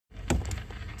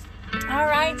All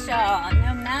right, y'all.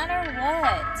 No matter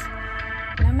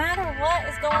what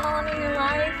is going on in your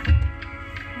life,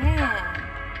 man,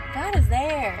 God is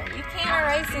there. You can't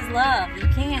erase His love. You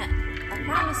can't. I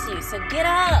promise you. So get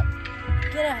up.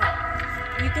 Get up.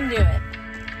 You can do it.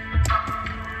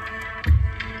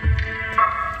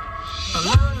 A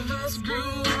lot of us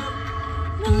grew up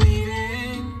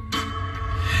believing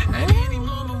at any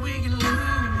moment we can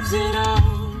lose it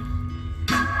all.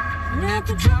 And at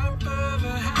the drop of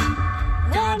a hat,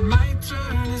 God might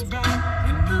turn His back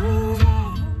and move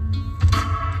on.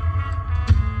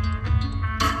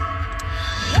 A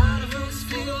lot of us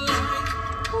feel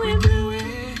like we blew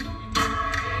it,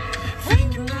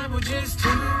 thinking that we're just too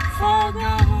far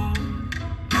gone.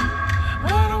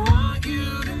 But I want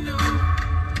you to know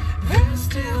there's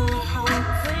still a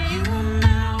hope for you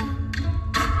now.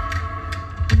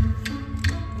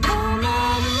 No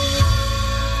matter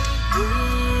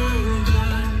what you've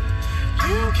done,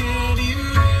 you can't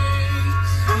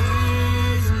erase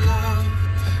His love.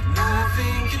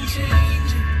 Nothing can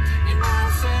change it. You're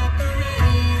not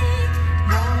separated,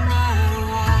 no matter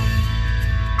what.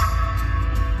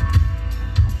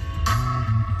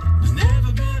 There's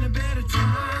never been a better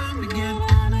time to get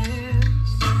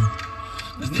honest.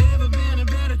 There's never been a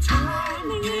better time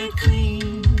to get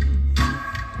clean.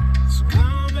 So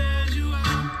come as you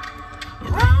are,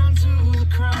 around to the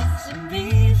cross and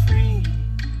be free.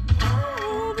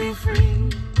 Oh, be free.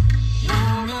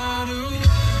 No matter what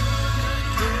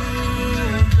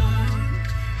you've done,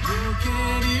 you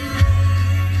can't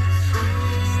erase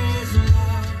His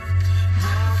love.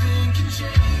 Nothing can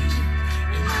change it.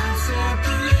 You're not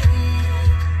separated.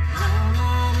 No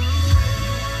matter where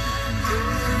you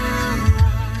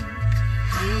are,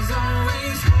 He's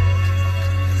always holding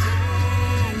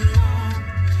on.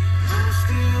 You're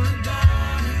still a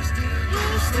daughter,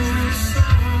 you're still a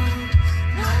son,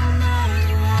 no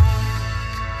matter what.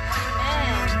 Amen. I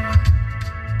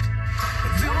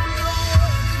don't know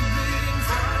what you've been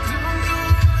through, don't know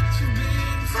what you've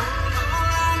been told.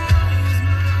 All I know is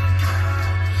my God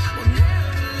will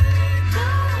never let go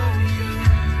of you.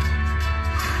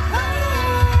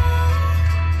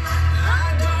 I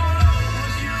don't know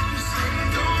what you've seen,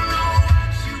 don't know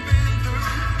what you've been through.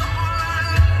 All I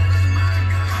know is my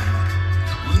God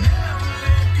will never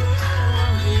let go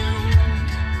of you.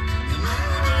 He'll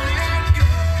never let go.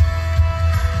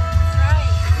 That's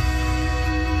right.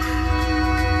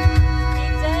 He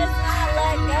does not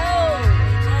let go.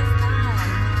 He does not.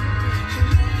 No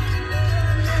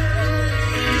matter what you've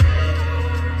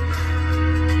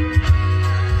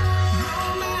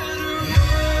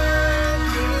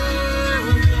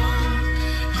done,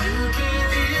 you can't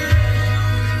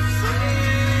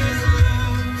erase His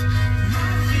love.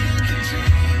 Nothing can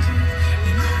change it.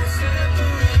 You're not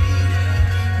separated.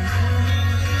 No matter where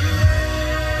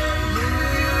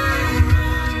you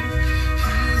are,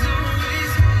 He's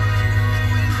always holding on.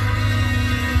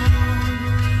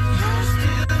 You're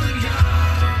still a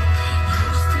daughter.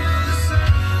 You're still a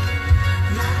son.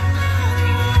 No matter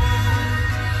what.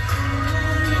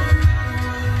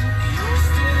 You're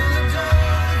still a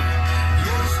daughter,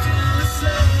 you're still a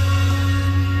son.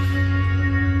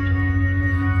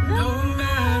 No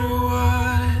matter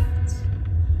what.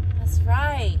 That's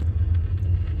right.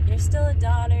 You're still a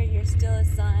daughter. You're still a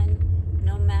son.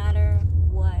 No matter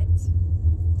what.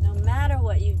 No matter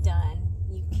what you've done,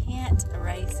 you can't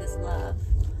erase His love.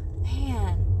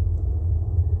 Man,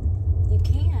 you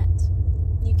can't.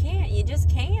 You can't. You just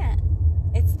can't.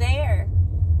 It's there.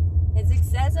 It's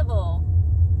accessible.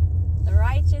 The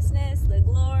righteousness, the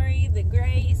glory, the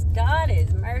grace. God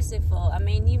is merciful. I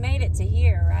mean, you made it to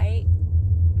here, right?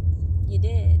 You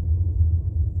did.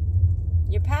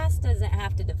 Your past doesn't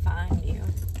have to define you.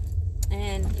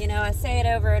 And, you know, I say it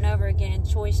over and over again,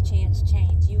 choice, chance,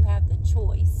 change. You have the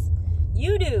choice.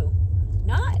 You do.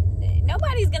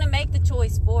 Nobody's going to make the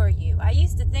choice for you. I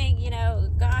used to think, you know,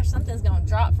 gosh, something's going to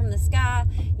drop from the sky,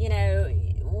 you know,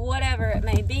 whatever it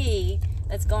may be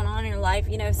that's going on in your life,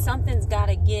 you know, something's got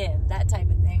to give, that type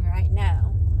of thing right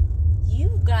now.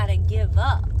 You've got to give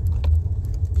up.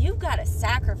 You've got to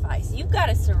sacrifice. You've got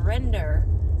to surrender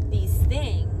these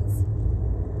things,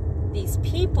 these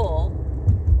people.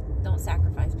 Don't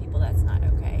sacrifice people. That's not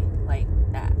okay. Like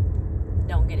that.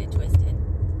 Don't get it twisted.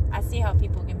 I see how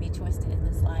people can be twisted in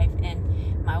this life,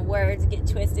 and my words get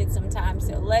twisted sometimes,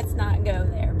 so let's not go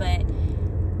there. But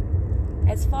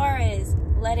as far as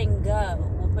letting go,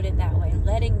 we'll put it that way,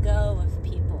 letting go of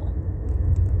people,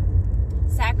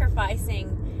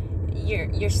 sacrificing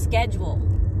your schedule,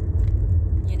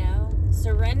 you know,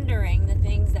 surrendering the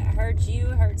things that hurt you,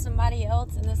 hurt somebody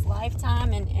else in this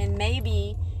lifetime, and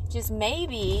maybe, just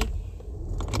maybe,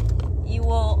 you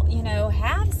will, you know,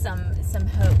 some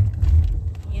hope,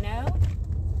 you know?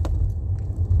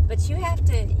 But you have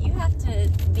to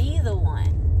be the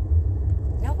one.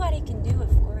 Nobody can do it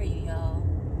for you, y'all.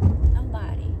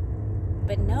 Nobody.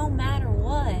 But no matter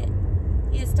what,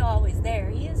 He is still always there.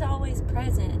 He is always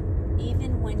present,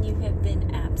 even when you have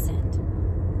been absent.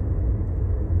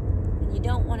 And you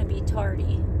don't want to be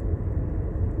tardy.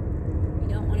 You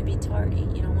don't want to be tardy.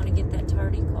 You don't want to get that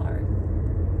tardy card.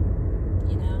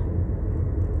 You know?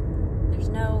 There's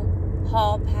no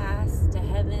hall pass to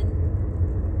heaven.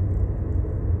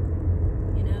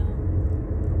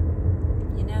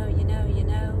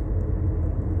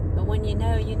 But when you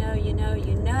know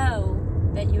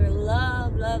that you're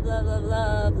loved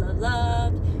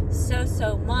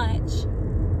so much,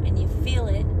 and you feel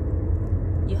it,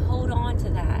 you hold on to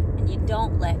that, and you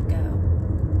don't let go.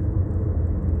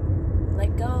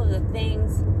 Let go of the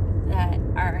things that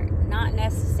are not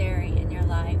necessary in your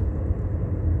life.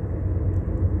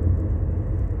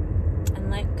 And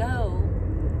let go,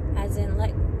 as in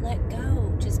let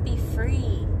go. Just be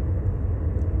free.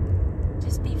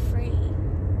 Just be free.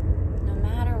 No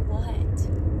matter what.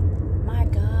 My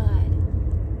God.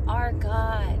 Our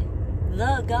God.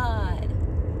 The God.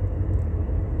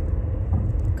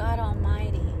 God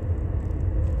Almighty.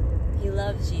 He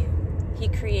loves you. He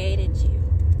created you.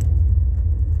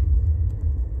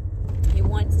 He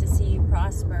wants to see you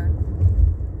prosper.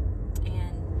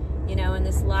 And, in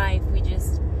this life, we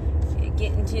just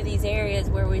get into these areas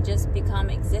where we just become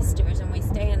existers, and we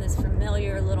stay in this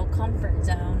familiar little comfort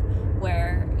zone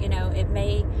where, it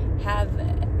may have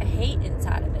a hate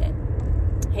inside of it.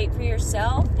 Hate for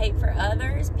yourself, hate for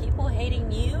others, people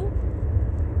hating you.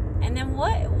 And then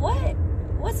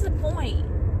what's the point?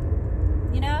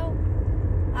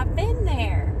 I've been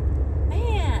there.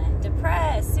 Man,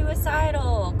 depressed,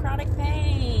 suicidal, chronic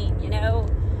pain,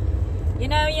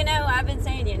 I've been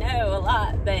saying a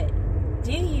lot, but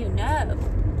do you know?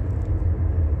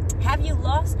 Have you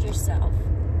lost yourself?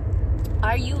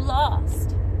 Are you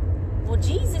lost? Well,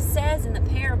 Jesus says in the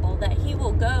parable that He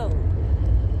will go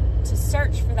to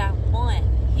search for that one.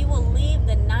 He will leave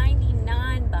the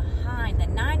 99 behind, the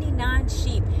 99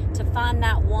 sheep, to find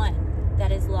that one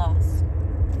that is lost.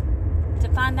 To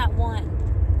find that one.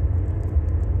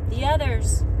 The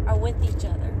others are with each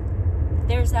other.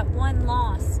 There's that one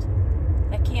lost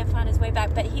that can't find his way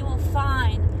back, but He will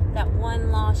find that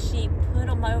one lost sheep, put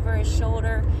him over his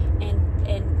shoulder,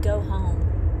 and go home.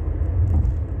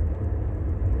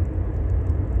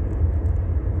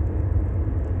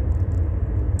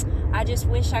 I just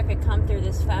wish I could come through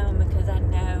this phone, because I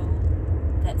know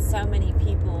that so many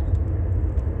people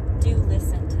do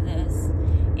listen to this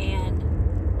and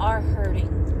are hurting.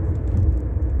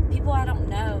 People I don't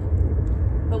know.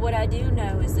 But what I do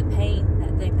know is the pain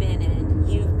that they've been in,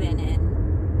 you've been in.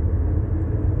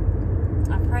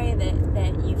 I pray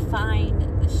that you find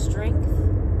the strength,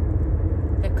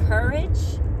 the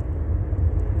courage,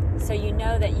 so you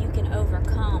know that you can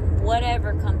overcome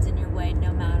whatever comes in your way,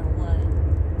 no matter what.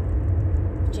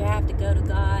 But you have to go to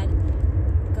God,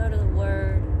 go to the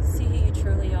Word, see who you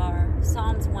truly are.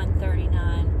 Psalms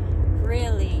 139.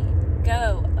 Really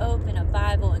go, open a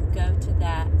Bible and go to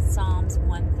that. Psalms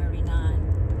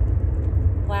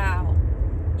 139. Wow.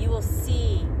 You will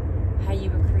see how you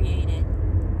were created.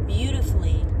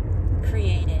 Beautifully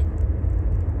created.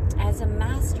 As a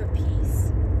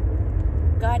masterpiece.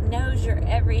 God knows your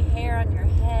every hair on your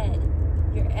head.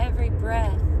 Your every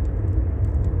breath.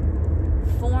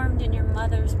 Formed in your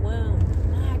mother's womb.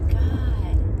 My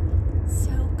God.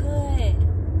 So good.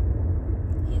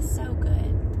 He is so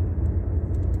good.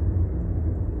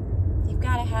 You've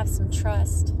got to have some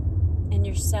trust in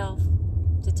yourself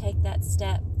to take that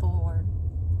step forward.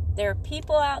 There are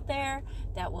people out there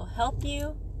that will help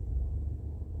you.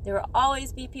 There will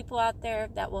always be people out there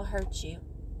that will hurt you.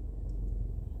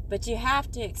 But you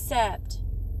have to accept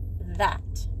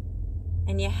that.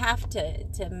 And you have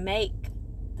to make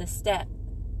the step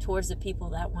towards the people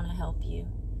that want to help you.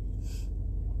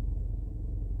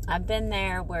 I've been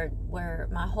there where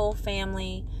my whole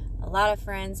family, a lot of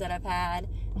friends that I've had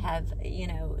have,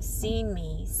 seen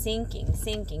me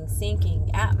sinking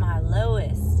at my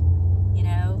lowest,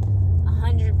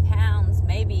 100 pounds,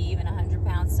 maybe even 100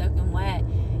 pounds soaking wet,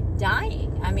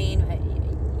 dying. I mean,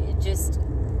 just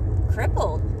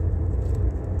crippled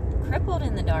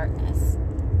in the darkness.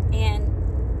 And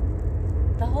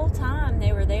the whole time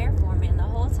they were there for me, and the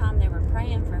whole time they were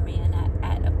praying for me. And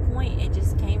at a point, it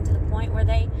just came to the point where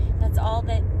that's all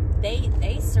that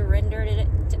they surrendered it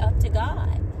up to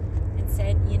God and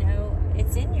said,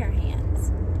 it's in your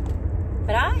hands.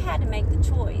 But I had to make the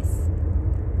choice.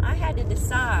 I had to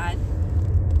decide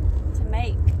to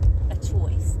make a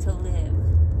choice to live.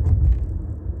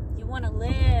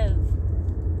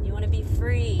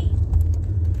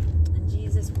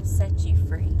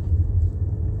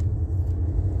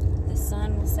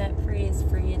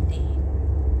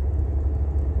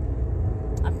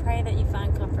 pray that you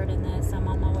find comfort in this. I'm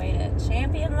on my way to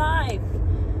Champion Life,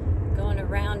 going to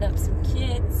round up some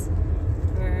kids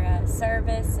for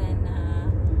service, and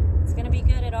it's going to be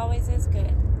good. It always is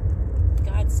good.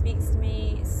 God speaks to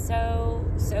me so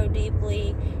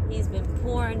deeply. He's been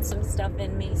pouring some stuff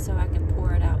in me so I can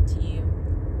pour it out to you.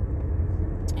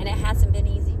 And it hasn't been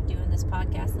easy doing this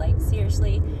podcast. Like,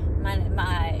 seriously,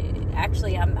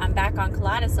 actually, I'm back on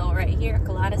Kaleidosol right here.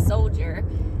 Kaleidosoldier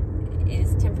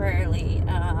is temporarily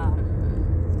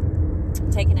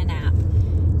taking a nap.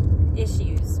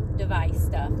 Issues, device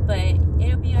stuff. But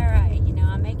it'll be all right. You know,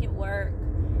 I make it work.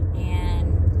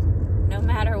 And no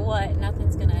matter what,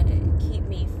 nothing's going to keep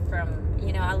me from,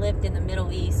 you know, I lived in the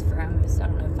Middle East for almost,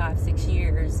 5-6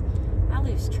 years. I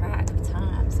lose track of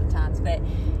time sometimes. But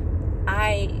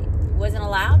I wasn't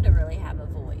allowed to really have a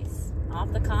voice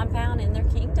off the compound in their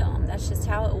kingdom. That's just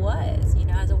how it was, you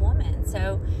know, as a woman.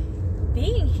 So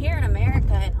being here in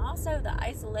America, and also the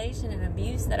isolation and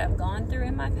abuse that I've gone through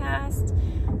in my past,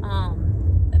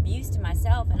 abuse to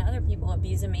myself and other people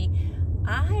abusing me,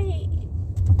 I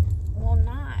will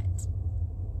not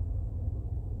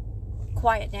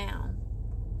quiet down.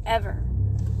 Ever.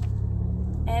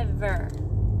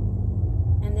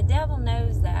 And the devil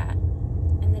knows that.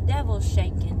 And the devil's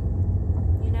shaking.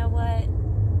 You know what?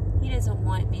 He doesn't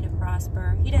want me to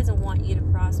prosper. He doesn't want you to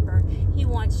prosper. He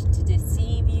wants to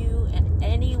deceive you in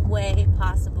any way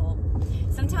possible.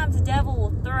 Sometimes the devil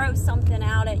will throw something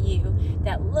out at you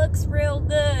that looks real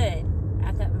good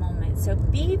at that moment. So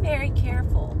be very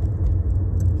careful.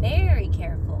 Very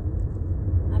careful.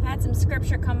 I've had some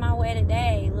scripture come my way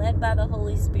today, led by the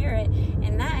Holy Spirit,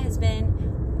 and that has been,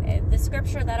 the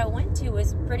scripture that I went to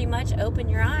was pretty much open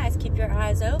your eyes, keep your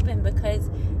eyes open because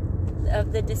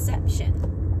of the deception.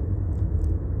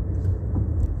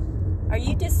 Are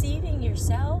you deceiving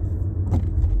yourself?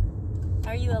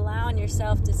 Are you allowing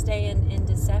yourself to stay in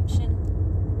deception?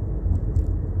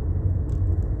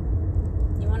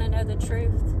 You want to know the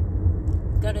truth?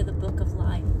 Go to the book of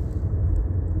life.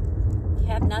 You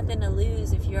have nothing to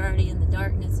lose if you're already in the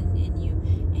darkness and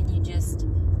you just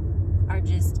are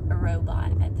just a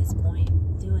robot at this point,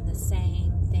 doing the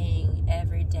same thing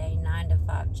every day,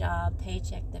 9-to-5 job,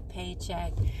 paycheck to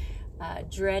paycheck,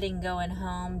 dreading going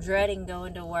home, dreading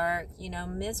going to work, you know,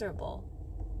 miserable.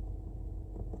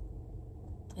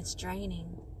 It's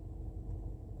draining.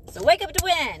 So wake up to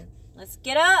win. Let's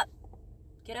get up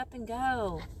and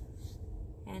go.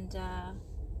 And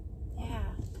yeah,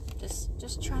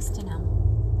 just trust in him,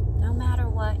 no matter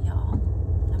what, y'all.